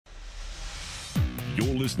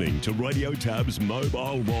listening to Radio Tab's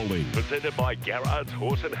Mobile Rolling, presented by Garrard's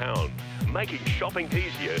Horse and Hound, making shopping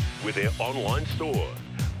easier with their online store.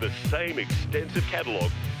 The same extensive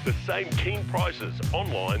catalogue, the same keen prices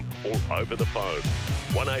online or over the phone.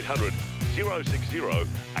 1800 060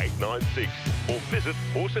 896 or visit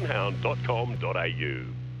horseandhound.com.au.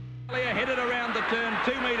 Headed around the turn,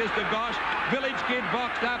 2 metres to Gosh. Village Kid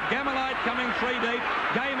boxed up. Gamalite coming 3 deep.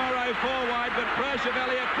 Gay Morrow 4 wide, but Pro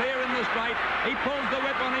Chevalier clear in the straight. He pulls the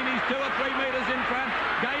whip on him. He's 2 or 3 metres in front.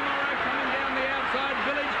 Gay Morrow coming down the outside.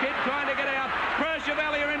 Village Kid trying to get out. Pro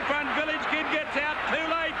Chevalier in front. Village Kid gets out too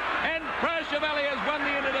late. And Pro Chevalier has won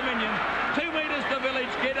the Inter-Dominion. 2 metres to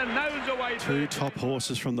Village Kid and nose away. 2 top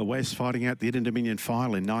horses from the West fighting out the Inter-Dominion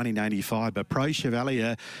final in 1985. But Pro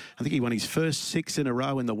Chevalier, I think he won his first 6 in a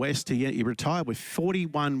row in the West. He retired with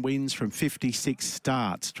 41 wins from 56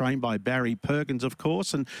 starts, trained by Barry Perkins, of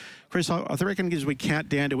course. And Chris, I reckon as we count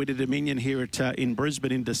down to Inter-Dominion here in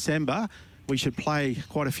Brisbane in December, we should play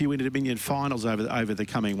quite a few Inter-Dominion finals over the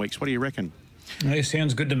coming weeks. What do you reckon? Hey,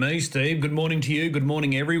 sounds good to me, Steve. Good morning to you. Good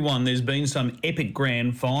morning, everyone. There's been some epic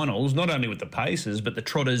grand finals, not only with the Pacers, but the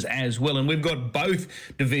Trotters as well. And we've got both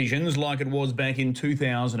divisions like it was back in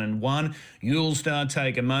 2001. You'll start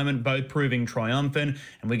take a moment, both proving triumphant.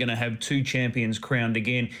 And we're going to have 2 champions crowned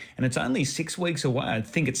again. And it's only 6 weeks away. I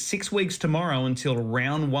think it's 6 weeks tomorrow until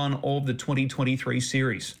round 1 of the 2023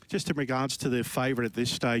 series. Just in regards to the favourite at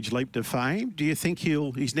this stage, Leap to Fame, do you think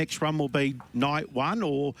his next run will be night 1,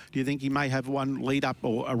 or do you think he may have one lead up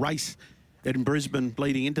or a race in Brisbane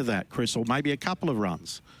leading into that, Chris, or maybe a couple of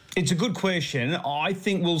runs? It's a good question. I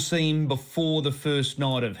think we'll see him before the first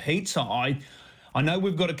night of heats. I know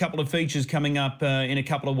we've got a couple of features coming up in a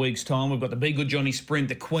couple of weeks' time. We've got the Be Good Johnny Sprint,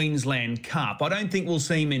 the Queensland Cup. I don't think we'll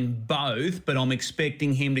see him in both, but I'm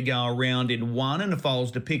expecting him to go around in one. And if I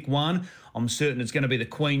was to pick one, I'm certain it's going to be the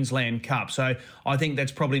Queensland Cup. So I think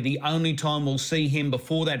that's probably the only time we'll see him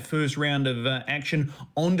before that first round of action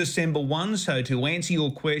on December 1. So to answer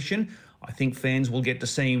your question, I think fans will get to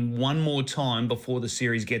see him one more time before the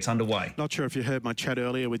series gets underway. Not sure if you heard my chat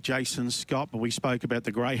earlier with Jason Scott, but we spoke about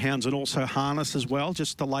the greyhounds and also harness as well.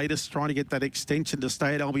 Just the latest, trying to get that extension to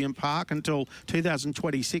stay at Albion Park until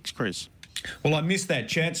 2026, Chris. Well, I missed that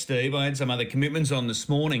chat, Steve. I had some other commitments on this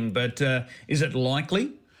morning, but is it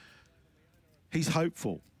likely? He's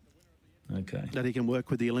hopeful. Okay. That he can work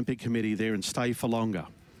with the Olympic Committee there and stay for longer.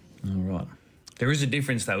 All right. There is a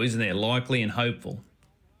difference, though, isn't there? Likely and hopeful.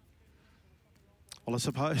 Well, I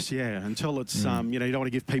suppose, yeah, until it's, you don't want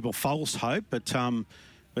to give people false hope, but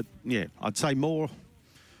yeah, I'd say more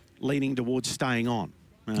leaning towards staying on.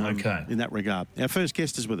 In that regard. Our first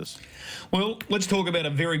guest is with us. Well, let's talk about a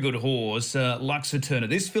very good horse, Luxaturna.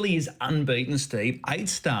 This filly is unbeaten, Steve. 8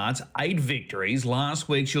 starts, 8 victories. Last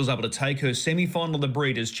week, she was able to take her semi-final of the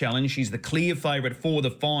Breeders' Challenge. She's the clear favourite for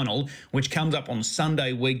the final, which comes up on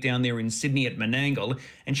Sunday week down there in Sydney at Menangle.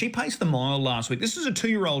 And she paced the mile last week. This is a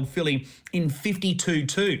 2-year-old filly in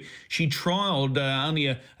 52.2. She trialled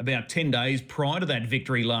only about 10 days prior to that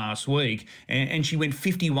victory last week, and she went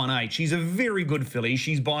 51.8. She's a very good filly.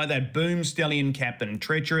 She's by that Boom Stallion Captain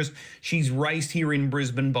Treacherous. She's raced here in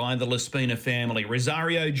Brisbane by the LaSpina family.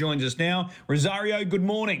 Rosario joins us now. Rosario, good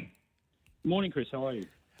morning. Morning, Chris. How are you?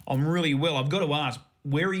 I'm really well. I've got to ask,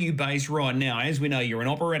 where are you based right now? As we know, you're an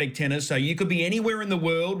operatic tenor, so you could be anywhere in the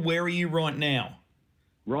world. Where are you right now?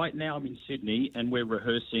 Right now I'm in Sydney and we're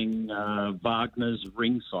rehearsing Wagner's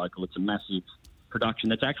Ring Cycle. It's a massive production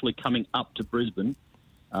that's actually coming up to Brisbane.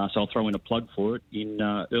 So I'll throw in a plug for it in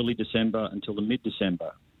early December until the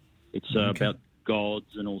mid-December. It's about gods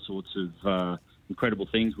and all sorts of incredible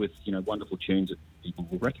things with, wonderful tunes that people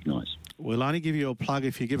will recognise. We'll only give you a plug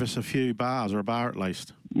if you give us a few bars, or a bar at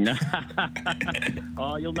least.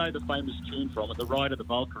 Oh, you'll know the famous tune from it, The Ride of the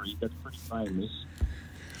Valkyrie. That's pretty famous.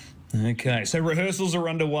 Okay, so rehearsals are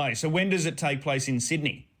underway. So when does it take place in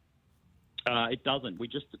Sydney? It doesn't.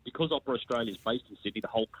 Because Opera Australia is based in Sydney, the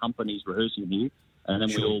whole company's rehearsing here, and then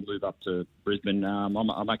we all move up to Brisbane.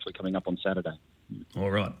 I'm actually coming up on Saturday.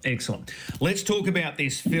 All right, excellent. Let's talk about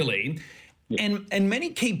this filly. Yeah. And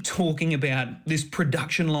many keep talking about this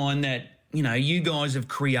production line that, you guys have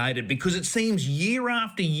created, because it seems year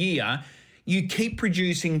after year you keep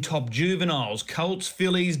producing top juveniles, colts,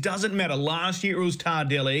 fillies, doesn't matter. Last year it was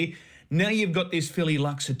Tardelli. Now you've got this filly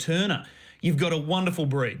Luxaturna. You've got a wonderful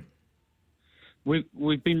breed.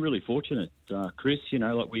 We've been really fortunate, Chris.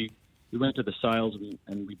 We went to the sales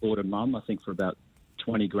and we bought a mum, I think, for about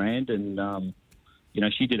 20 grand. And,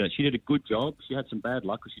 she did a good job. She had some bad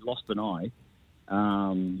luck because she lost an eye,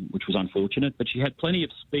 which was unfortunate. But she had plenty of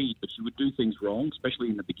speed, but she would do things wrong, especially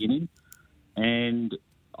in the beginning. And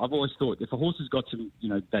I've always thought if a horse has got some,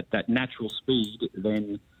 that natural speed,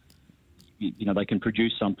 then, they can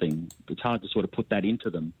produce something. It's hard to sort of put that into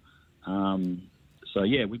them. So,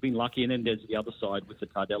 yeah, we've been lucky. And then there's the other side with the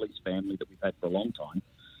Tardelli's family that we've had for a long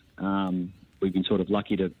time. We've been sort of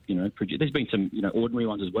lucky to, produce. There's been some, ordinary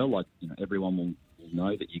ones as well. Like, everyone will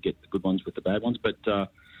know that you get the good ones with the bad ones. But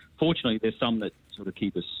fortunately, there's some that sort of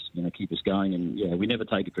keep us going. And, yeah, we never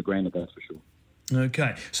take it for granted, that's for sure.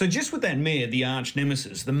 Okay. So just with that mare, the arch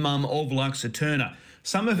nemesis, the mum of Luxa Turner,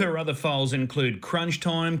 some of her other foals include Crunch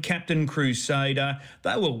Time, Captain Crusader.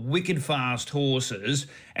 They were wicked fast horses.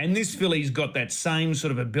 And this filly's got that same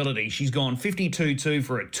sort of ability. She's gone 52-2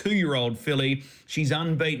 for a 2-year-old filly. She's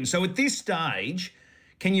unbeaten. So at this stage,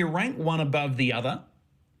 can you rank one above the other?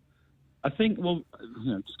 I think,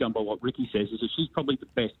 just going by what Ricky says, is that she's probably the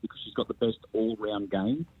best because she's got the best all-round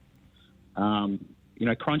game.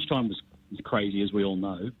 Crunch Time was crazy, as we all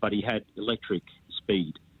know, but he had electric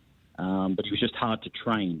speed. But he was just hard to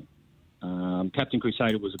train. Captain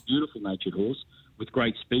Crusader was a beautiful natured horse with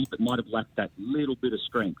great speed, but might have lacked that little bit of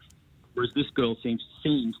strength. Whereas this girl seems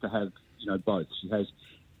to have, both. She has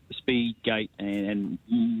speed, gait, and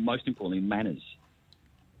most importantly, manners.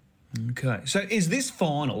 Okay. So is this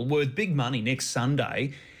final worth big money next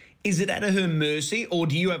Sunday? Is it at her mercy, or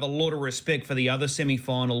do you have a lot of respect for the other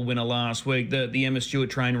semi-final winner last week, the Emma Stewart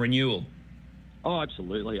train renewal? Oh,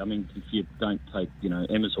 absolutely. I mean, if you don't take,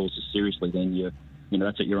 Emma's horses seriously, then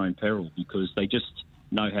that's at your own peril because they just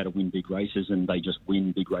know how to win big races and they just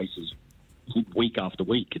win big races week after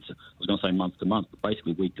week. I was going to say month to month, but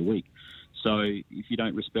basically week to week. So if you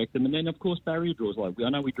don't respect them, and then of course barrier draws, I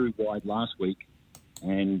know we drew wide last week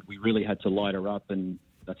and we really had to light her up, and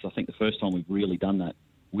that's I think the first time we've really done that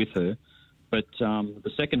with her. But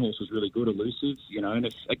the second horse was really good, Elusive,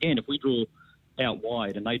 and if we draw out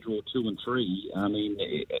wide and they draw 2 and 3, I mean,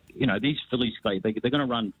 these fillies, they're going to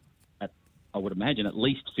run at, I would imagine, at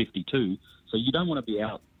least 52. So you don't want to be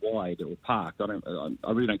out wide or parked. I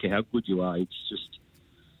really don't care how good you are. It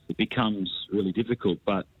becomes really difficult.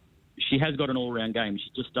 But she has got an all-round game. She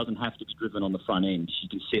just doesn't have to be driven on the front end. She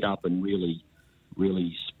can sit up and really,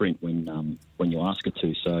 really sprint when you ask her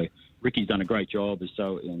to. So Ricky's done a great job.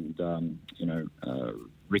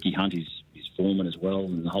 Ricky Hunt is foreman as well,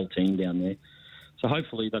 and the whole team down there. So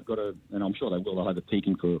hopefully they've got and I'm sure they will, they'll have a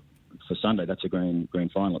peaking for Sunday. That's a grand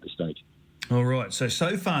final at this stage. All right.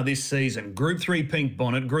 So far this season, Group 3 Pink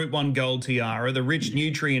Bonnet, Group 1 Gold Tiara, the Rich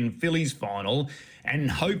Nutrient Fillies final,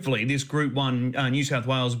 and hopefully this Group 1 New South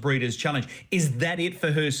Wales Breeders' Challenge. Is that it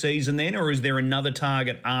for her season then, or is there another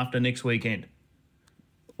target after next weekend?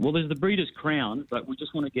 Well, there's the Breeders' Crown, but we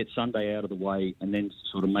just want to get Sunday out of the way and then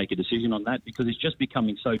sort of make a decision on that because it's just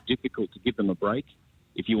becoming so difficult to give them a break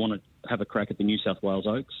if you want to have a crack at the New South Wales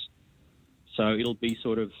Oaks. So it'll be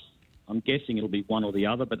sort of, I'm guessing it'll be one or the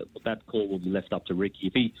other, but that call will be left up to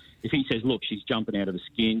Ricky. If he says, look, she's jumping out of the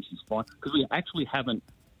skin, she's fine, because we actually haven't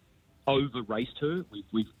over-raced her.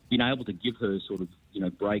 We've been able to give her sort of,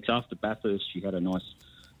 breaks. After Bathurst, she had a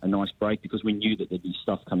nice break because we knew that there'd be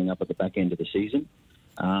stuff coming up at the back end of the season.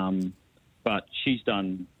 But she's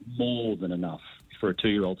done more than enough for a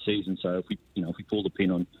 2-year-old season. So if we pull the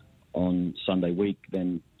pin on Sunday week,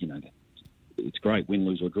 then, it's great, win,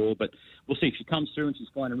 lose or draw. But we'll see if she comes through and she's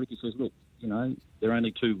fine and Ricky says, look, they're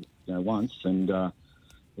only 2 once and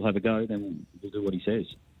we'll have a go, then we'll do what he says.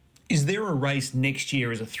 Is there a race next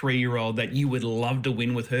year as a 3-year-old that you would love to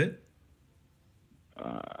win with her?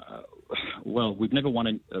 Well, we've never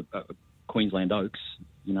won a Queensland Oaks,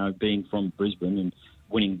 being from Brisbane and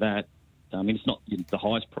winning that. I mean, it's not the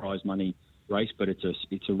highest prize money race, but it's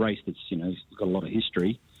a race that's, got a lot of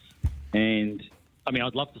history. And, I mean,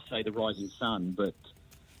 I'd love to say the Rising Sun, but,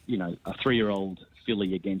 a 3-year-old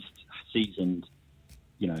filly against seasoned,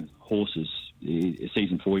 horses,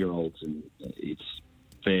 seasoned 4-year-olds, and it's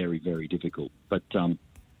very, very difficult. But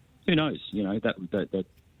who knows?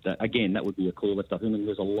 That again, that would be a call left up. I mean,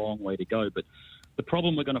 there's a long way to go. But the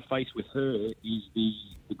problem we're going to face with her is the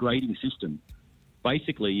grading system.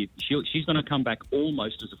 Basically, she's going to come back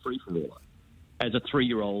almost as a free-for-aller, as a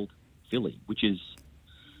 3-year-old filly, which is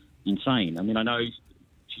insane. I mean, I know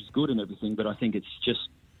she's good and everything, but I think it's just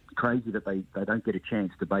crazy that they don't get a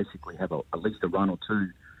chance to basically have at least a run or two,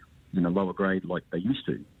 lower grade like they used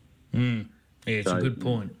to. Yeah, it's a good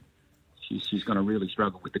point. She's going to really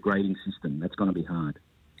struggle with the grading system. That's going to be hard.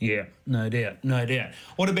 Yeah, no doubt.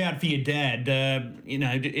 What about for your dad?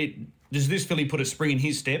 Does this filly put a spring in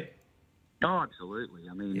his step? Oh, absolutely.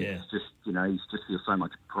 I mean, It's just, he just feels so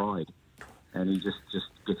much pride, and he just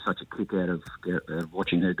gets such a kick out of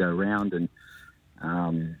watching her go around. And,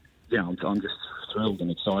 I'm just thrilled and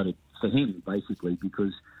excited for him, basically,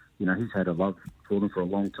 because, he's had a love for them for a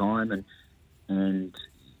long time, and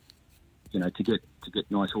to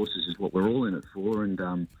get nice horses is what we're all in it for,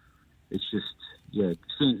 and it's just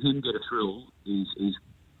seeing him get a thrill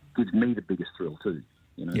gives me the biggest thrill too.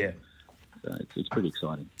 Yeah. So it's pretty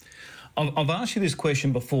exciting. I've asked you this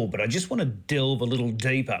question before, but I just want to delve a little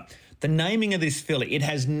deeper. The naming of this filly, it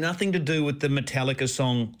has nothing to do with the Metallica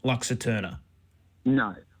song Luxaturna.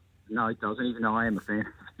 No, it doesn't, even though I am a fan of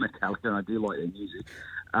Metallica and I do like their music.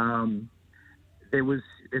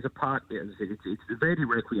 There's a part, as I said, it's the Verdi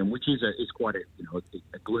Requiem, which is quite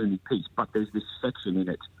a gloomy piece, but there's this section in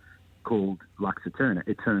it called Luxaturna,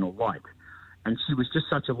 Eternal Light. And she was just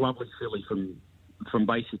such a lovely filly from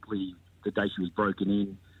basically the day she was broken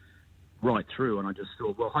in right through, and I just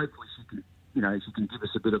thought, well, hopefully she can give us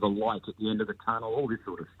a bit of a light at the end of the tunnel, all this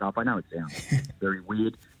sort of stuff. I know it sounds very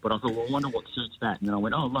weird, but I thought, well, I wonder what suits that. And then I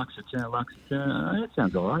went, oh, Luxaturna, that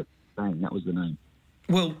sounds all right. Bang, that was the name.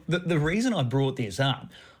 Well, the reason I brought this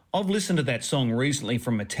up, I've listened to that song recently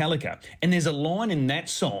from Metallica, and there's a line in that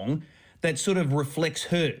song that sort of reflects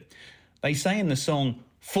her. They say in the song,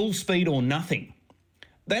 full speed or nothing.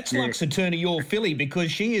 That's Luxaturna, your filly,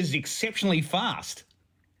 because she is exceptionally fast.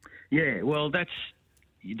 Yeah, well, that's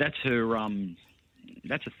her.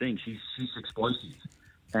 That's the thing. She's explosive,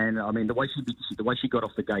 and I mean the way she got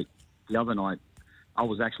off the gate the other night. I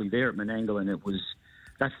was actually there at Menangle, and it was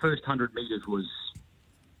that first 100 metres was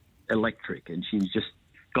electric, and she's just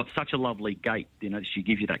got such a lovely gait. She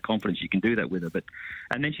gives you that confidence you can do that with her.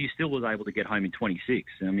 And then she still was able to get home in 26.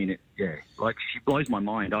 I mean, she blows my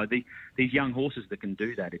mind. These young horses that can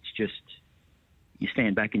do that, it's just you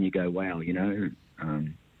stand back and you go, wow,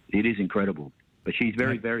 it is incredible. But she's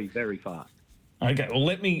very, very, very fast. Okay, well,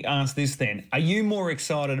 let me ask this then. Are you more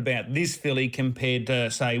excited about this filly compared to,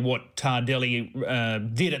 say, what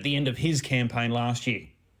Tardelli did at the end of his campaign last year?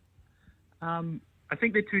 I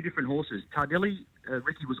think they're two different horses. Tardelli,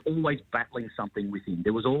 Ricky was always battling something with him.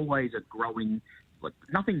 There was always a growing,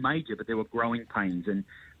 nothing major, but there were growing pains, and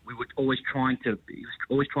he was always trying to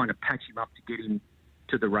patch him up to get him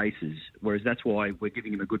to the races. Whereas that's why we're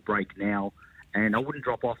giving him a good break now, and I wouldn't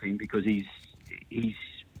drop off him because he's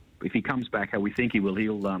if he comes back how we think he will,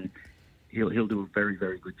 he'll do a very,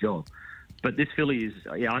 very good job. But this filly is,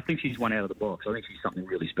 I think she's one out of the box. I think she's something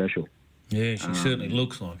really special. Yeah, she certainly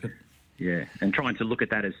looks like it. Yeah, and trying to look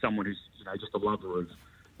at that as someone who's, just a lover of,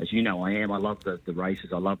 as you know I am, I love the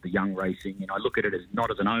races, I love the young racing, and I look at it as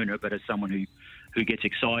not as an owner, but as someone who gets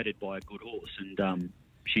excited by a good horse, and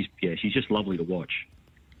she's just lovely to watch.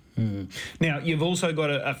 Now, you've also got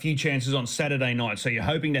a few chances on Saturday night, so you're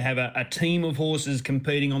hoping to have a team of horses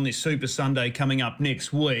competing on this Super Sunday coming up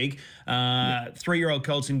next week. 3-year-old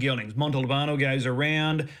colts and geldings. Montalbano goes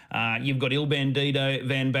around. You've got Il Bandito,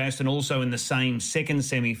 Van Basten also in the same second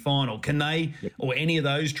semi-final. Can they or any of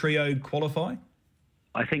those trio qualify?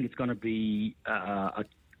 I think it's going to be a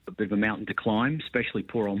bit of a mountain to climb, especially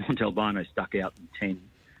poor old Montalbano stuck out in 10.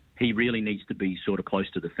 He really needs to be sort of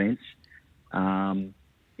close to the fence.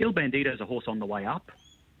 Il Bandito's a horse on the way up.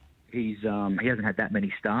 He hasn't had that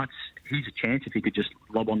many starts. He's a chance if he could just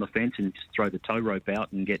lob on the fence and just throw the tow rope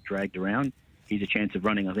out and get dragged around. He's a chance of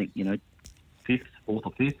running, I think, 4th or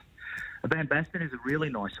 5th. Van Basten is a really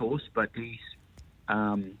nice horse, but he's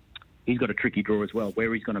got a tricky draw as well.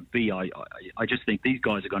 Where he's going to be, I just think these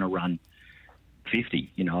guys are going to run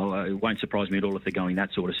 50. It won't surprise me at all if they're going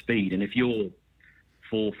that sort of speed. And if you're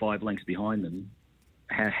 4 or 5 lengths behind them,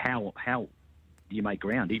 how you make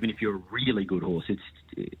ground? Even if you're a really good horse,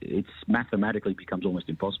 it's mathematically becomes almost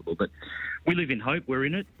impossible. But we live in hope. We're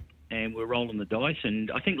in it, and we're rolling the dice.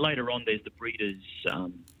 And I think later on there's the Breeders'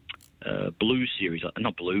 Blue series.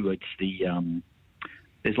 Not Blue. It's the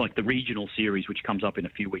there's like the regional series which comes up in a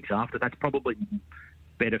few weeks after. That's probably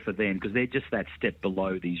better for them because they're just that step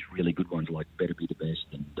below these really good ones like Better Be the Best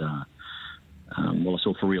and I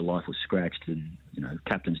saw For Real Life was scratched and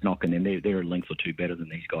Captain's knocking them. They're a length or two better than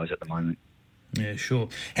these guys at the moment. Yeah, sure.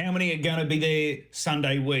 How many are going to be there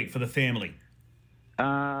Sunday week for the family?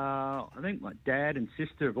 I think my dad and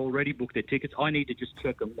sister have already booked their tickets. I need to just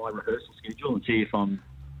check on my rehearsal schedule and see if I'm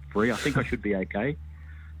free. I think I should be okay.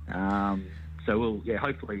 So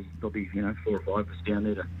hopefully there'll be 4 or 5 of us down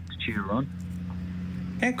there to cheer her on.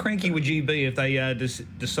 How cranky would you be if they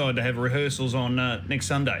decide to have rehearsals on next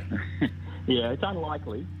Sunday? Yeah, it's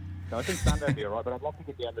unlikely. So I think Sunday will be all right, but I'd love to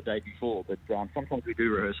get down the day before. But sometimes we do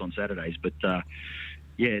rehearse on Saturdays. But I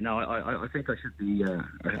think I should be.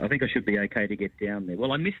 I think I should be okay to get down there.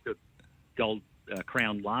 Well, I missed the Gold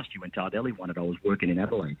Crown last year when Tardelli won it. I was working in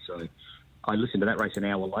Adelaide, so I listened to that race an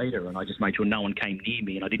hour later, and I just made sure no one came near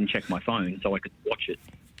me, and I didn't check my phone so I could watch it.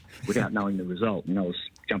 without knowing the result. And I was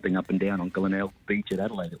jumping up and down on Glenelg Beach at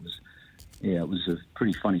Adelaide. It was a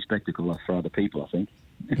pretty funny spectacle for other people, I think.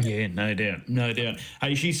 Yeah, no doubt, no doubt.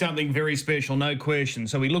 Hey, she's something very special, no question.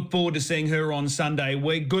 So we look forward to seeing her on Sunday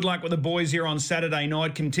week. Good luck with the boys here on Saturday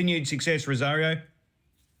night. Continued success, Rosario.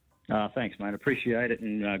 Thanks, mate. Appreciate it,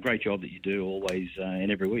 and great job that you do always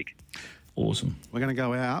and every week. Awesome. We're going to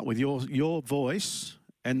go out with your voice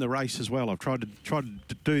and the race as well. I've tried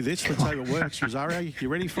to do this. Let's hope it works, Rosario. You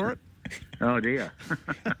ready for it? Oh, dear.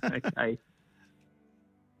 Okay.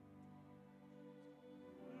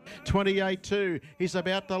 28-2. He's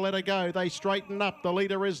about to let her go. They straighten up. The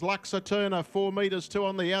leader is Luxa Turner. 4 metres 2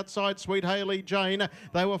 on the outside. Sweet Hayley Jane.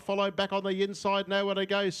 They were followed back on the inside. Nowhere to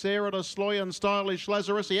go. Sarah to Sloy and Stylish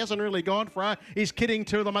Lazarus. He hasn't really gone for her. He's kidding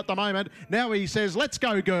to them at the moment. Now he says, let's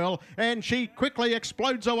go, girl. And she quickly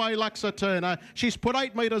explodes away, Luxa Turner. She's put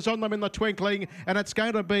 8 metres on them in the twinkling. And it's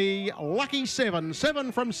going to be lucky 7.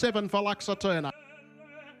 7 from 7 for Luxa Turner.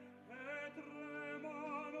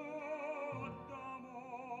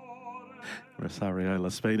 Rosario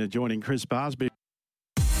LaSpina joining Chris Barsby.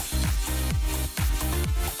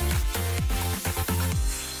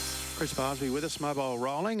 Chris Barsby with us, mobile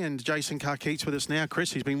rolling, and Jason Carkeet's with us now.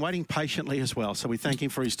 Chris, he's been waiting patiently as well, so we thank him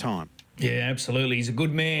for his time. Yeah, absolutely. He's a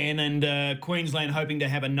good man, and Queensland hoping to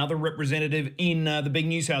have another representative in the big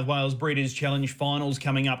New South Wales Breeders' Challenge finals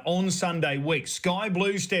coming up on Sunday week. Sky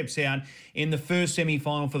Blue steps out in the first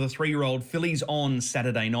semi-final for the 3-year-old fillies on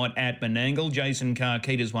Saturday night at Menangle. Jason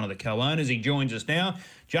Carkeet is one of the co-owners. He joins us now.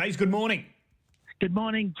 Jace, good morning. Good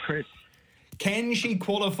morning, Chris. Can she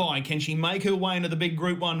qualify? Can she make her way into the big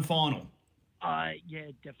Group 1 final? Yeah,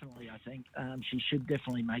 definitely, I think. She should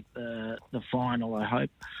definitely make the final, I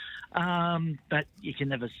hope. But you can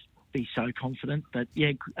never be so confident. But,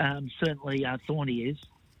 yeah, certainly Thorny is.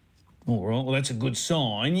 All right, well, that's a good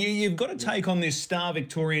sign. You've got to take on this star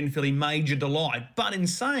Victorian filly, Major Delight. But in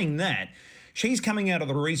saying that, she's coming out of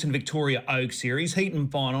the recent Victoria Oak Series, Heaton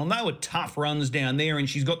final, and they were tough runs down there, and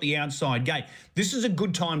she's got the outside gate. This is a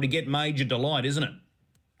good time to get Major Delight, isn't it?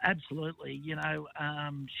 Absolutely. You know,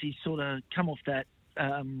 she's sort of come off that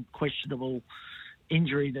questionable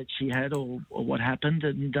injury that she had or what happened,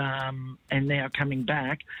 and now coming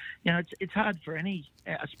back. You know, it's hard for any,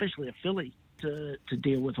 especially a filly, to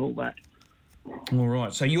deal with all that. All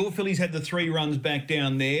right. So your filly's had the 3 runs back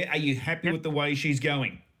down there. Are you happy with the way she's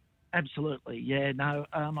going? Absolutely. Yeah, no,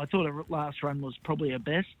 I thought her last run was probably her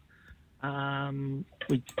best.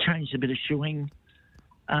 We changed a bit of shoeing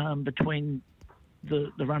between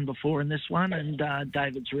the run before and this one, and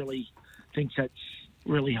David's really thinks that's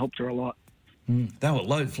really helped her a lot. They were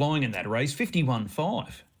low flying in that race,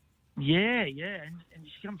 51.5. Yeah, and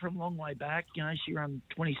she's come from a long way back. You know, she ran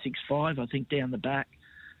 26.5, I think, down the back,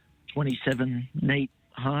 27 neat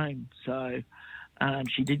home. So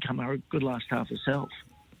she did come a good last half herself.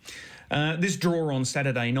 This draw on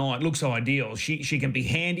Saturday night looks ideal. She can be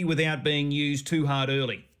handy without being used too hard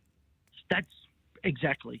early. That's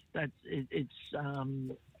exactly that. It's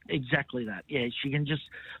exactly that. Yeah, she can just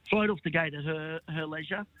float off the gate at her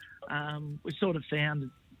leisure. We sort of found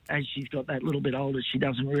as she's got that little bit older, she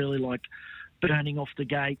doesn't really like burning off the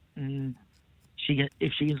gate, and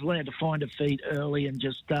if she is allowed to find her feet early and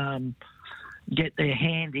just get there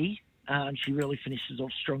handy, she really finishes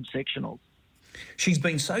off strong sectionals. She's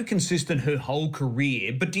been so consistent her whole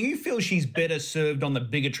career, but do you feel she's better served on the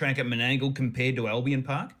bigger track at Menangle compared to Albion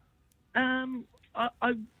Park?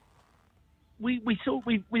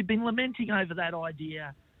 We've been lamenting over that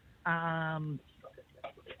idea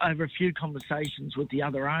over a few conversations with the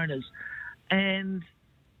other owners, and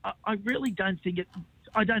I really don't think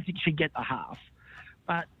I don't think she'd get the half,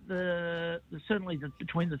 but certainly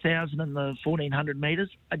between the 1,000 and the 1,400 metres,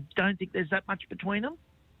 I don't think there's that much between them.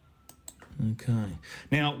 Okay.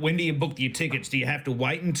 Now, when do you book your tickets? Do you have to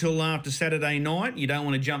wait until after Saturday night? You don't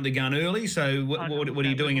want to jump the gun early, so what are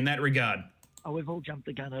you doing in that regard? Oh, we've all jumped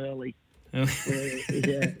the gun early.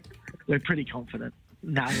 We're pretty confident.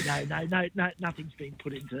 No, nothing's been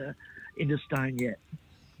put into stone yet.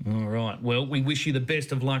 All right. Well, we wish you the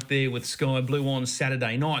best of luck there with Sky Blue on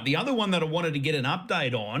Saturday night. The other one that I wanted to get an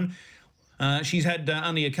update on, she's had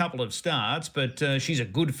only a couple of starts, but she's a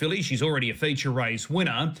good filly. She's already a feature race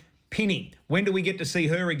winner. Penny, when do we get to see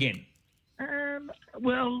her again?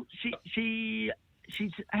 Well, she's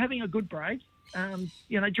having a good break.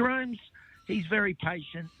 You know, Jerome's he's very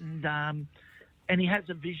patient, and he has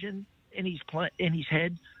a vision in his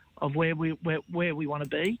head of where we want to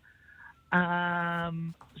be.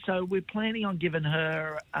 So we're planning on giving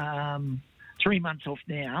her 3 months off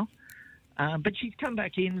now, but she's come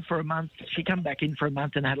back in for a month. She come back in for a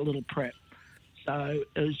month and had a little prep. So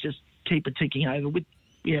it was just keep it ticking over with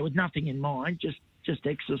with nothing in mind, just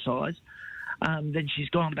exercise. Then she's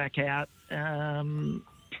gone back out, and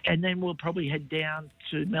then we'll probably head down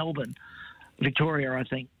to Melbourne, Victoria, I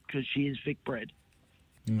think, because she is Vic bred.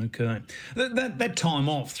 Okay. That time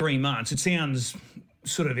off, 3 months, it sounds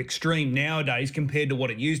sort of extreme nowadays compared to what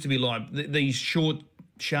it used to be like. These short,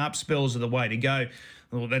 sharp spells are the way to go.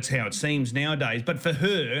 Well, that's how it seems nowadays. But for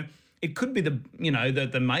her, it could be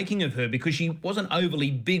the making of her, because she wasn't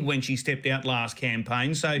overly big when she stepped out last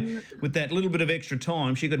campaign. So with that little bit of extra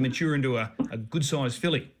time, she could mature into a good-sized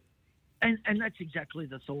filly. And that's exactly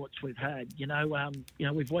the thoughts we've had.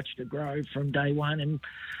 We've watched her grow from day one, and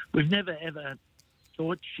we've never ever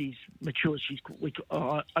thought she's mature.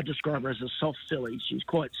 I describe her as a soft filly. She's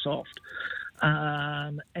quite soft,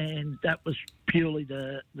 and that was purely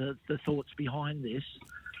the thoughts behind this,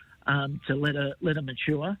 to let her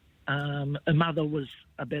mature. Her mother was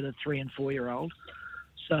a better 3 and 4 year old,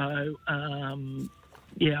 so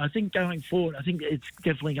I think going forward, I think it's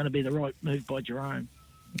definitely going to be the right move by Jerome.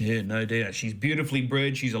 Yeah, no doubt. She's beautifully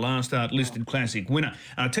bred. She's a last start listed classic winner.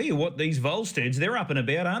 And I'll tell you what, these Volsteads, they're up and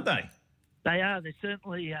about, aren't they? They are. They're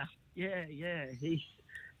certainly. I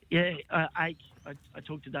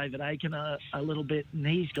talked to David Aiken a little bit, and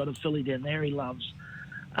he's got a filly down there he loves.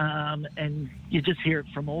 And you just hear it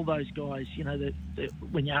from all those guys. That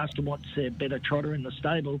when you ask them what's their better trotter in the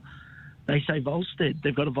stable, they say Volstead.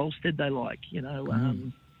 They've got a Volstead they like.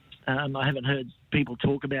 I haven't heard people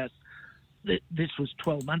talk about. This was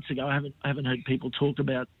 12 months ago. I haven't heard people talk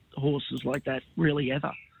about horses like that really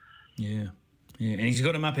ever. Yeah. Yeah, and he's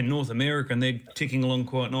got him up in North America, and they're ticking along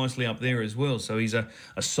quite nicely up there as well. So he's a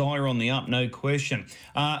sire on the up, no question.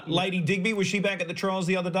 Lady Digby, was she back at the trials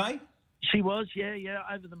the other day? She was, yeah,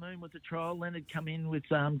 over the moon with the trial. Leonard come in with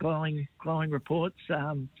glowing reports.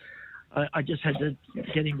 I just had to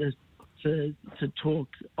get him to talk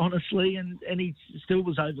honestly, and he still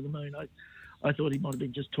was over the moon. I thought he might have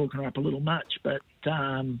been just talking her up a little much, but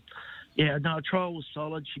trial was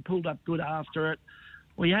solid. She pulled up good after it.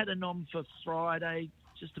 We had a nom for Friday,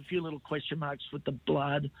 just a few little question marks with the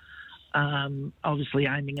blood, obviously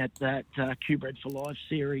aiming at that Q-Bred for Life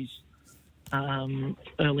series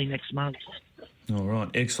early next month. All right,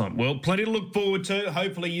 excellent. Well, plenty to look forward to.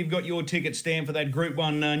 Hopefully you've got your ticket stamped for that Group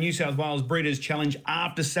 1 New South Wales Breeders' Challenge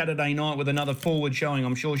after Saturday night with another forward showing.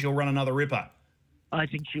 I'm sure she'll run another ripper. I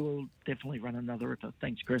think she will definitely run another ripper.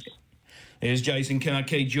 Thanks, Chris. There's Jason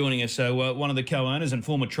Carkeet joining us. So one of the co-owners and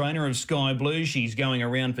former trainer of Sky Blue. She's going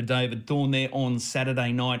around for David Thorne there on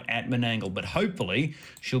Saturday night at Menangle. But hopefully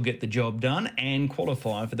she'll get the job done and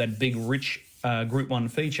qualify for that big, rich Group 1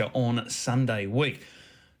 feature on Sunday week.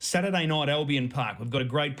 Saturday night, Albion Park. We've got a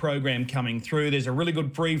great program coming through. There's a really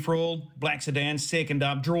good free-for-all. Black Sedan, second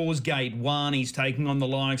up. Draws Gate 1. He's taking on the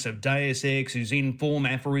likes of Deus Ex, who's in form.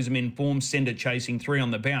 Aphorism in form. Sender chasing 3 on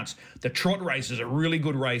the bounce. The trot race is a really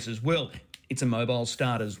good race as well. It's a mobile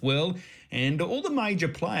start as well. And all the major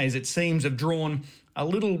players, it seems, have drawn a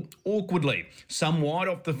little awkwardly. Some wide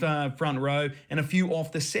off the front row and a few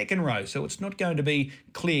off the second row. So it's not going to be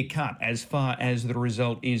clear-cut as far as the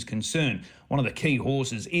result is concerned. One of the key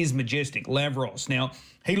horses is Majestic Lavros. Now,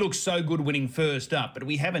 he looks so good winning first up, but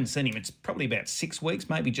we haven't seen him. It's probably about 6 weeks,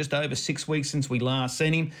 maybe just over 6 weeks since we last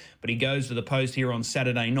seen him. But he goes to the post here on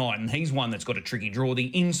Saturday night, and he's one that's got a tricky draw. The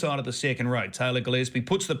inside of the second row, Tayla Gillespie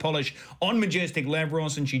puts the polish on Majestic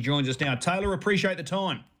Lavros, and she joins us now. Taylor, appreciate the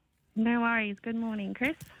time. No worries. Good morning,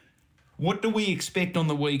 Chris. What do we expect on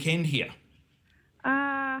the weekend here?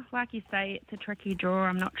 Like you say, it's a tricky draw.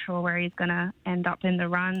 I'm not sure where he's going to end up in the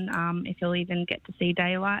run, if he'll even get to see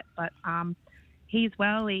daylight. But he's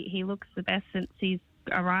well. He looks the best since he's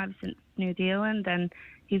arrived since New Zealand, and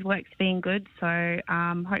his work's been good. So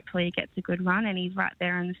hopefully he gets a good run, and he's right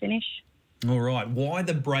there in the finish. All right. Why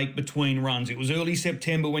the break between runs? It was early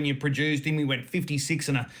September when you produced him. He went 56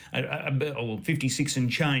 and 56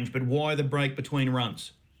 and change. But why the break between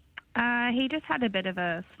runs? He just had a bit of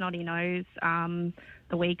a snotty nose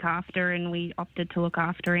the week after, and we opted to look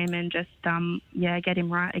after him and just get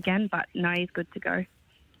him right again. But no, he's good to go.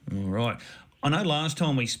 All right. I know last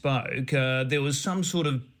time we spoke, there was some sort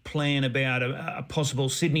of plan about a possible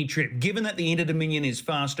Sydney trip. Given that the Inter-Dominion is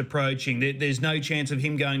fast approaching, there's no chance of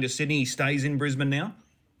him going to Sydney. He stays in Brisbane now?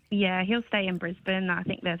 Yeah, he'll stay in Brisbane. I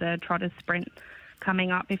think there's a trotter sprint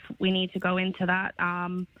coming up if we need to go into that.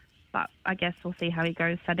 But I guess we'll see how he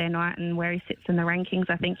goes Saturday night and where he sits in the rankings.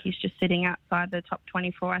 I think he's just sitting outside the top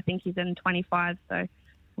 24. I think he's in 25, so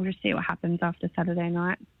we'll just see what happens after Saturday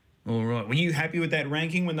night. All right. Were you happy with that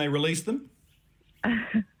ranking when they released them?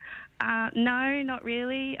 No, not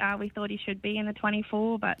really. We thought he should be in the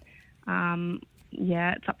 24, but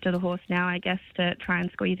it's up to the horse now, I guess, to try and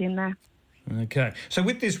squeeze in there. Okay. So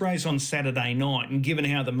with this race on Saturday night, and given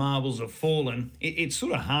how the marbles have fallen, it's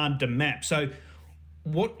sort of hard to map. So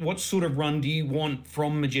what sort of run do you want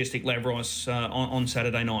from Majestic Lavros on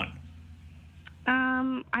Saturday night?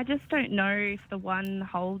 I just don't know if the one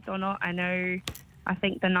holds or not. I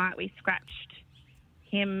think the night we scratched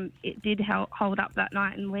him, it did hold up that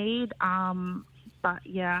night and lead. But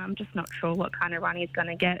yeah, I'm just not sure what kind of run he's going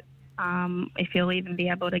to get. If he'll even be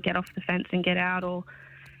able to get off the fence and get out, or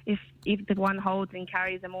if the one holds and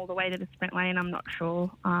carries him all the way to the sprint lane, I'm not sure.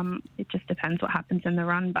 It just depends what happens in the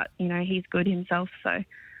run. But, he's good himself, so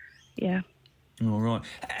yeah. All right.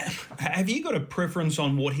 Have you got a preference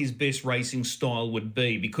on what his best racing style would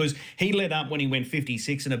be? Because he let up when he went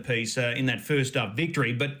 56 and a piece in that first up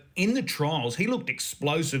victory, but in the trials, he looked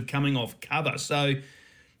explosive coming off cover. So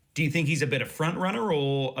do you think he's a better front runner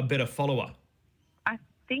or a better follower? I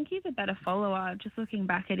think he's a better follower. Just looking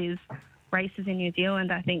back at his races in New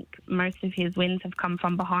Zealand, I think most of his wins have come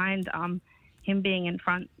from behind. Him being in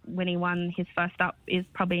front when he won his first up is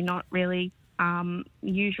probably not really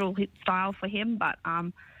usual style for him, but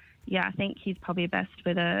I think he's probably best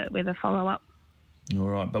with a follow-up. All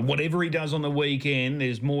right, but whatever he does on the weekend,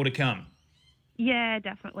 there's more to come. Yeah,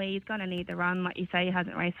 definitely. He's going to need the run. Like you say, he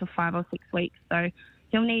hasn't raced for 5 or 6 weeks, so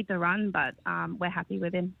he'll need the run, but we're happy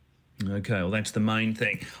with him. Okay, well, that's the main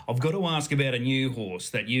thing. I've got to ask about a new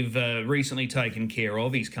horse that you've recently taken care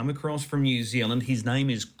of. He's come across from New Zealand. His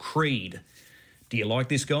name is Creed. Do you like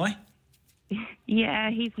this guy? Yeah,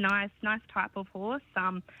 he's nice type of horse.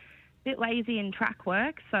 Bit lazy in track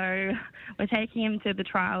work, so we're taking him to the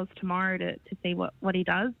trials tomorrow to see what he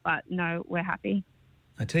does, but no, we're happy.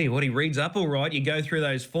 I tell you what, he reads up all right. You go through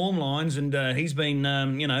those form lines, and he's been,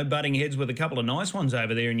 butting heads with a couple of nice ones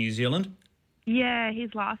over there in New Zealand. Yeah,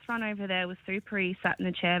 his last run over there was super. He sat in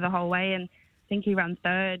the chair the whole way, and I think he ran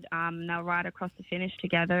third. They'll ride across the finish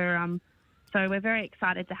together. So we're very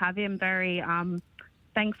excited to have him. Very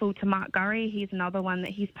thankful to Mark Gurry. He's another one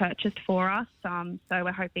that he's purchased for us. So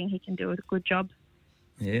we're hoping he can do a good job.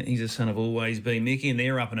 Yeah, he's a son of Always Be Mickey, and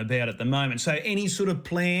they're up and about at the moment. So any sort of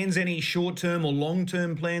plans, any short-term or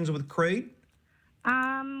long-term plans with Creed?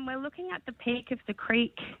 We're looking at the peak of the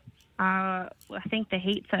creek. I think the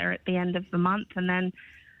heats are at the end of the month, and then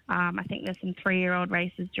I think there's some 3-year-old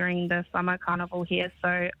races during the summer carnival here.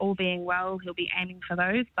 So all being well, he'll be aiming for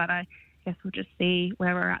those, but I guess we'll just see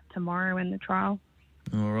where we're at tomorrow in the trial.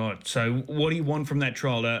 All right. So what do you want from that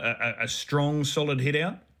trial? A strong, solid hit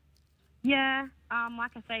out? Yeah.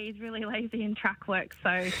 Like I say, he's really lazy in track work,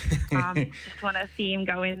 so just want to see him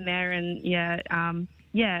go in there and,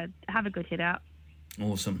 have a good hit out.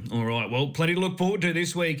 Awesome. All right. Well, plenty to look forward to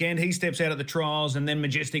this weekend. He steps out at the trials, and then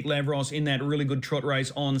Majestic Lavros in that really good trot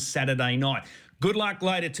race on Saturday night. Good luck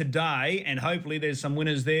later today, and hopefully there's some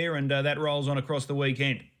winners there, and that rolls on across the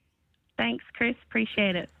weekend. Thanks, Chris.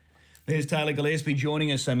 Appreciate it. There's Tayla Gillespie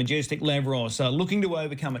joining us. So Majestic Lavros looking to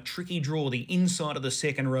overcome a tricky draw, the inside of the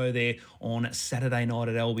second row there on Saturday night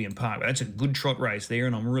at Albion Park. That's a good trot race there,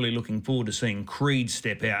 and I'm really looking forward to seeing Creed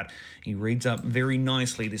step out. He reads up very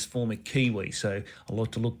nicely, this former Kiwi, so a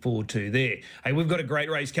lot to look forward to there. Hey, we've got a great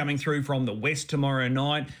race coming through from the west tomorrow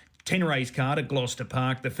night. 10 race card at Gloucester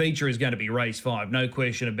Park. The feature is going to be race 5, no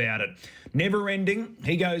question about it. Never Ending,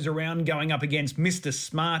 he goes around going up against Mr.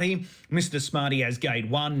 Smarty. Mr. Smarty has gate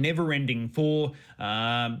 1, Never Ending 4.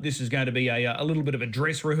 This is going to be a little bit of a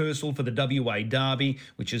dress rehearsal for the WA Derby,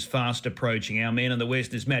 which is fast approaching. Our man in the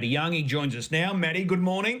west is Matty Young. He joins us now. Matty, good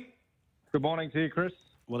morning. Good morning to you, Chris.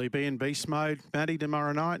 Will he be in beast mode, Matty,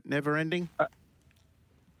 tomorrow night? Never Ending?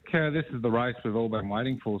 This is the race we've all been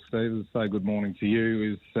waiting for, Steve. To say good morning to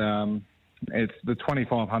you it's the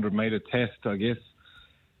 2,500 metre test, I guess.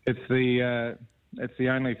 It's the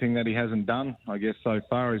only thing that he hasn't done, I guess, so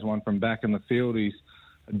far. He's won from back in the field. He's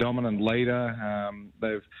a dominant leader.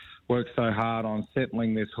 They've worked so hard on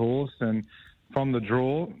settling this horse, and from the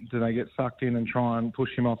draw, do they get sucked in and try and push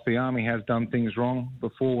him off the arm? He has done things wrong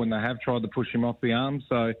before when they have tried to push him off the arm,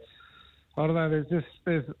 so I don't know,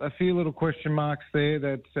 there's a few little question marks there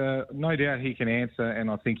that no doubt he can answer, and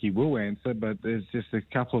I think he will answer, but there's just a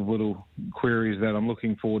couple of little queries that I'm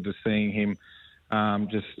looking forward to seeing him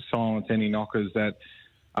just silence any knockers that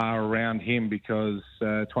are around him, because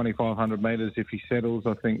 2,500 metres, if he settles,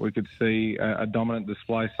 I think we could see a dominant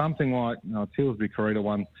display. Something like Tilsby Corrida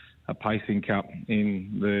won a pacing cup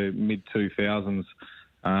in the mid-2000s.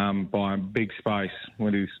 By a big space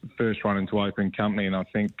when he first run into open company, and I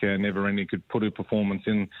think Never Ending could put a performance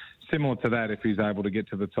in similar to that if he's able to get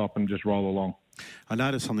to the top and just roll along. I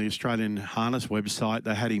noticed on the Australian Harness website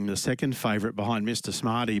they had him the second favourite behind Mr.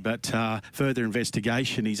 Smarty, but further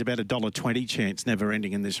investigation, he's about $1.20 chance Never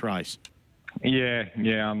Ending in this race. Yeah,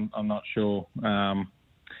 I'm not sure. I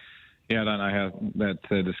don't know how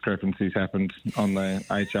that discrepancy's happened on the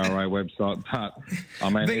HRA website, but I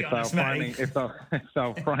mean, if they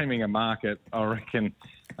were framing a market, I reckon,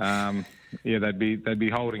 they'd be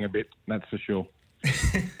holding a bit. That's for sure.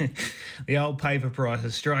 The old paper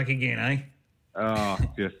prices strike again, eh? Oh,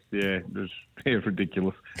 just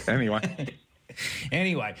ridiculous.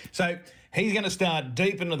 Anyway, so he's going to start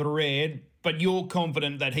deep into the red, but you're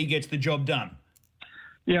confident that he gets the job done.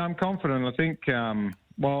 Yeah, I'm confident. I think,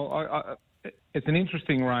 it's an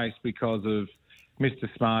interesting race because of Mr.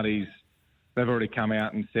 Smarties. They've already come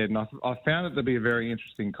out and said, and I found it to be a very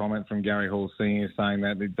interesting comment from Gary Hall Sr. saying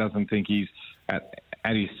that he doesn't think he's at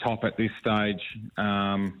his top at this stage,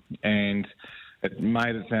 and it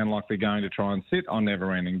made it sound like they're going to try and sit on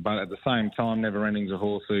Never Ending. But at the same time, Never Ending's a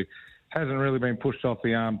horse who hasn't really been pushed off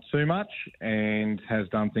the arm too much and has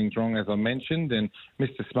done things wrong, as I mentioned. And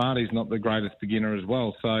Mr. Smarty's not the greatest beginner as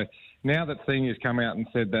well. So now that seniors come out and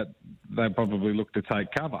said that they probably look to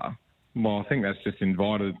take cover, well, I think that's just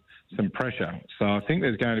invited some pressure. So I think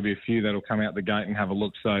there's going to be a few that'll come out the gate and have a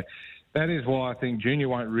look. So that is why I think Junior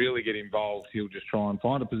won't really get involved. He'll just try and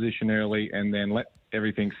find a position early and then let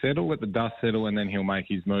everything settle, let the dust settle, and then he'll make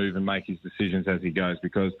his move and make his decisions as he goes,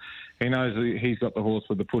 because he knows that he's got the horse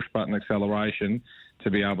with the push-button acceleration to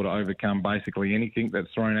be able to overcome basically anything that's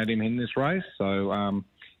thrown at him in this race. So,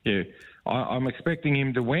 I'm expecting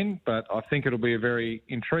him to win, but I think it'll be a very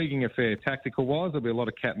intriguing affair. Tactical-wise, there'll be a lot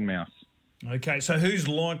of cat and mouse. Okay, so who's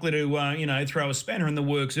likely to, throw a spanner in the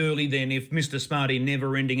works early then if Mr. Smarty and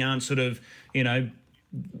Never Ending aren't sort of,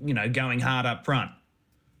 going hard up front?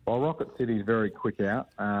 Well, Rocket City's very quick out,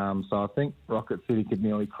 so I think Rocket City could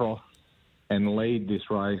nearly cross and lead this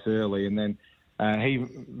race early, and then he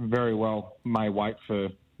very well may wait for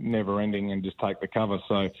Never Ending and just take the cover.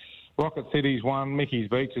 So Rocket City's won. Mickey's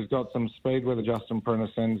Beach has got some speed. Whether Justin Prentice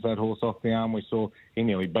sends that horse off the arm, we saw he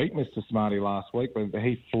nearly beat Mr. Smarty last week, but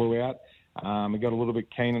he flew out. He got a little bit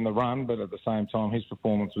keen in the run, but at the same time, his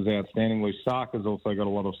performance was outstanding. Lusaka's also got a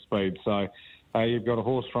lot of speed. So you've got a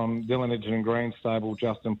horse from Dylan Edgerton Green stable,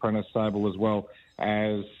 Justin Prentice stable, as well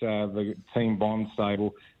as the Team Bond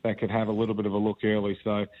stable that could have a little bit of a look early.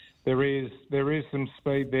 So there is some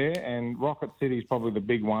speed there, and Rocket City's probably the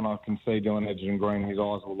big one. I can see Dylan Edgerton Green, his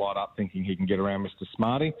eyes will light up thinking he can get around Mr.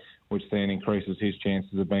 Smarty, which then increases his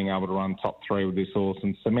chances of being able to run top three with this horse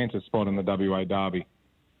and cement a spot in the WA Derby.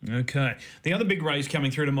 Okay. The other big race coming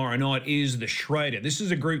through tomorrow night is the Schrader. This is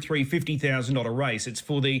a Group 3 $50,000 race. It's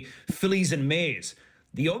for the fillies and mares.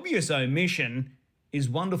 The obvious omission is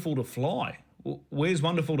Wonderful to Fly. Where's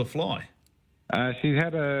Wonderful to Fly? She's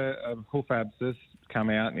had a hoof abscess come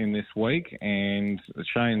out in this week, and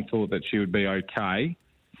Shane thought that she would be okay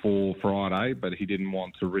for Friday, but he didn't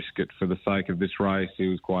want to risk it for the sake of this race. He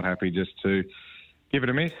was quite happy just to give it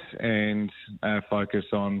a miss and focus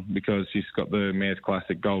on, because she's got the Mayor's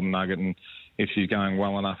Classic Golden Nugget, and if she's going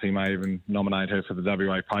well enough, he may even nominate her for the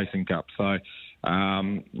WA Pacing Cup. So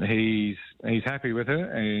he's happy with her,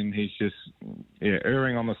 and he's just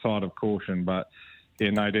erring on the side of caution. But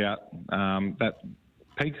no doubt that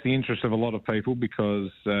piques the interest of a lot of people, because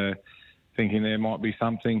thinking there might be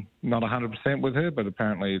something not 100% with her, but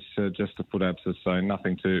apparently it's just a foot abscess, so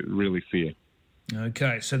nothing to really fear.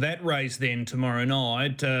 Okay, so that race then tomorrow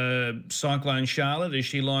night, Cyclone Charlotte, is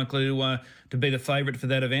she likely to be the favourite for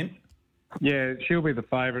that event? Yeah, she'll be the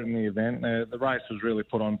favourite in the event. The race was really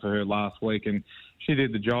put on for her last week, and she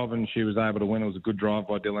did the job, and she was able to win. It was a good drive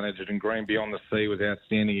by Dylan Edgerton Green. Beyond the Sea was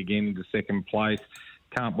outstanding again into second place.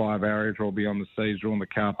 Can't Buy a Barrier or Beyond the Sea's drawn the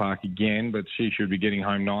car park again, but she should be getting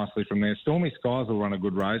home nicely from there. Stormy Skies will run a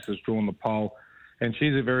good race, has drawn the pole, and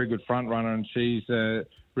she's a very good front runner, and she's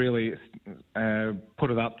really put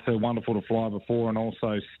it up to Wonderful to Fly before, and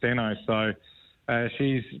also Steno. So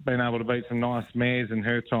she's been able to beat some nice mares in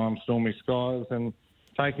her time, Stormy Skies, and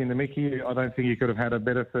taking the Mickey, I don't think he could have had a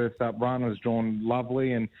better first up run. It was drawn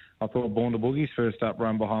lovely, and I thought Born to Boogie's first up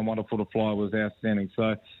run behind Wonderful to Fly was outstanding.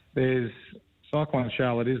 So there's Cyclone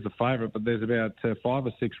Charlotte is the favourite, but there's about 5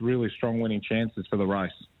 or 6 really strong winning chances for the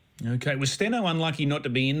race. Okay, was Steno unlucky not to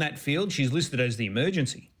be in that field? She's listed as the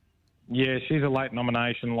emergency. Yeah, she's a late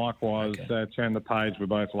nomination. Likewise, okay. Turn the Page were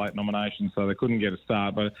both late nominations, so they couldn't get a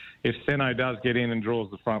start. But if Steno does get in and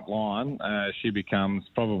draws the front line, she becomes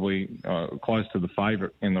probably close to the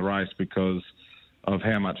favourite in the race because of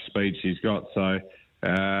how much speed she's got. So,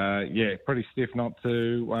 pretty stiff not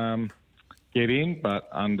to get in, but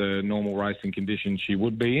under normal racing conditions she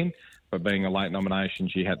would be in. But being a late nomination,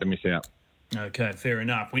 she had to miss out. Okay, fair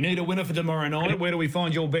enough. We need a winner for tomorrow night. Where do we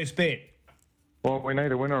find your best bet? Well, we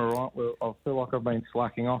need a winner, all right. I feel like I've been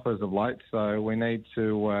slacking off as of late, so we need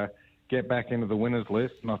to get back into the winners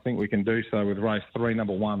list, and I think we can do so with race 3,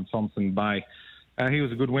 number 1, Thompson Bay. He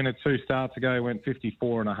was a good winner 2 starts ago, went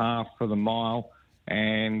 54.5 for the mile,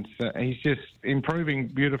 and he's just improving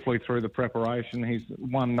beautifully through the preparation. He's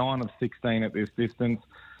won 9 of 16 at this distance.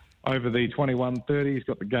 Over the 21.30, he's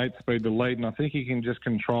got the gate speed to lead, and I think he can just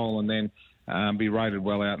control and then be rated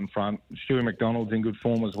well out in front. Stewie McDonald's in good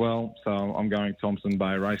form as well, so I'm going Thompson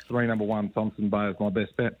Bay. Race 3, number 1, Thompson Bay is my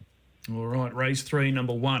best bet. All right, race 3,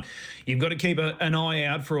 number 1. You've got to keep an eye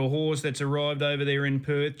out for a horse that's arrived over there in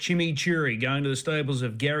Perth. Chimichurri going to the stables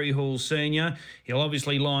of Gary Hall Sr. He'll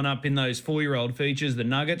obviously line up in those 4-year-old features, the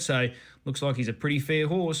Nugget, so looks like he's a pretty fair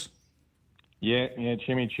horse. Yeah,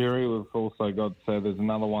 Chimichurri. We've also got, there's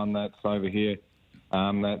another one that's over here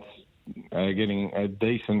that's getting a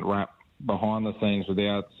decent rap behind the scenes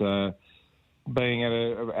without being at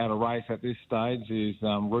a race at this stage is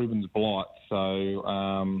Rubens Blight.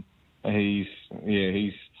 So he's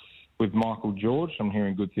with Michael George. I'm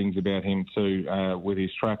hearing good things about him too with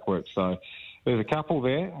his track work. So there's a couple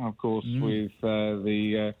there, of course, with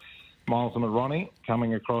the Miles and Ronnie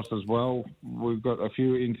coming across as well. We've got a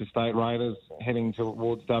few interstate raiders heading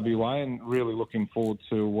towards WA, and really looking forward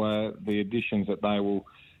to the additions that they will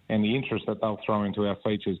and the interest that they'll throw into our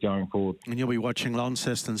features going forward. And you'll be watching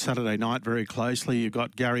Launceston Saturday night very closely. You've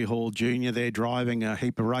got Gary Hall Jr. there driving a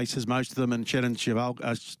heap of races, most of them, and Shannon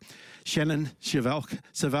Chevalco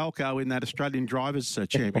in that Australian Drivers'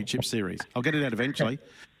 Championship Series. I'll get it out eventually.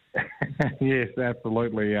 Yes,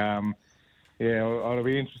 absolutely. It'll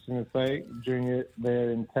be interesting to see Junior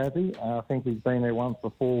there in Tassie. I think he's been there once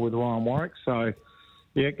before with Ryan Warwick. So,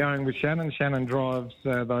 going with Shannon. Shannon drives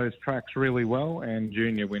those tracks really well, and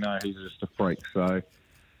Junior, we know he's just a freak. So,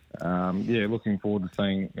 looking forward to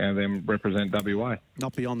seeing them represent WA.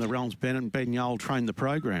 Not beyond the realms, Ben Yole trained the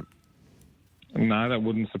program. No, that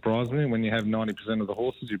wouldn't surprise me. When you have 90% of the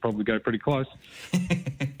horses, you probably go pretty close.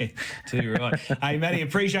 Too right. Hey, Matty,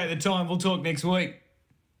 appreciate the time. We'll talk next week.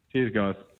 Cheers, guys.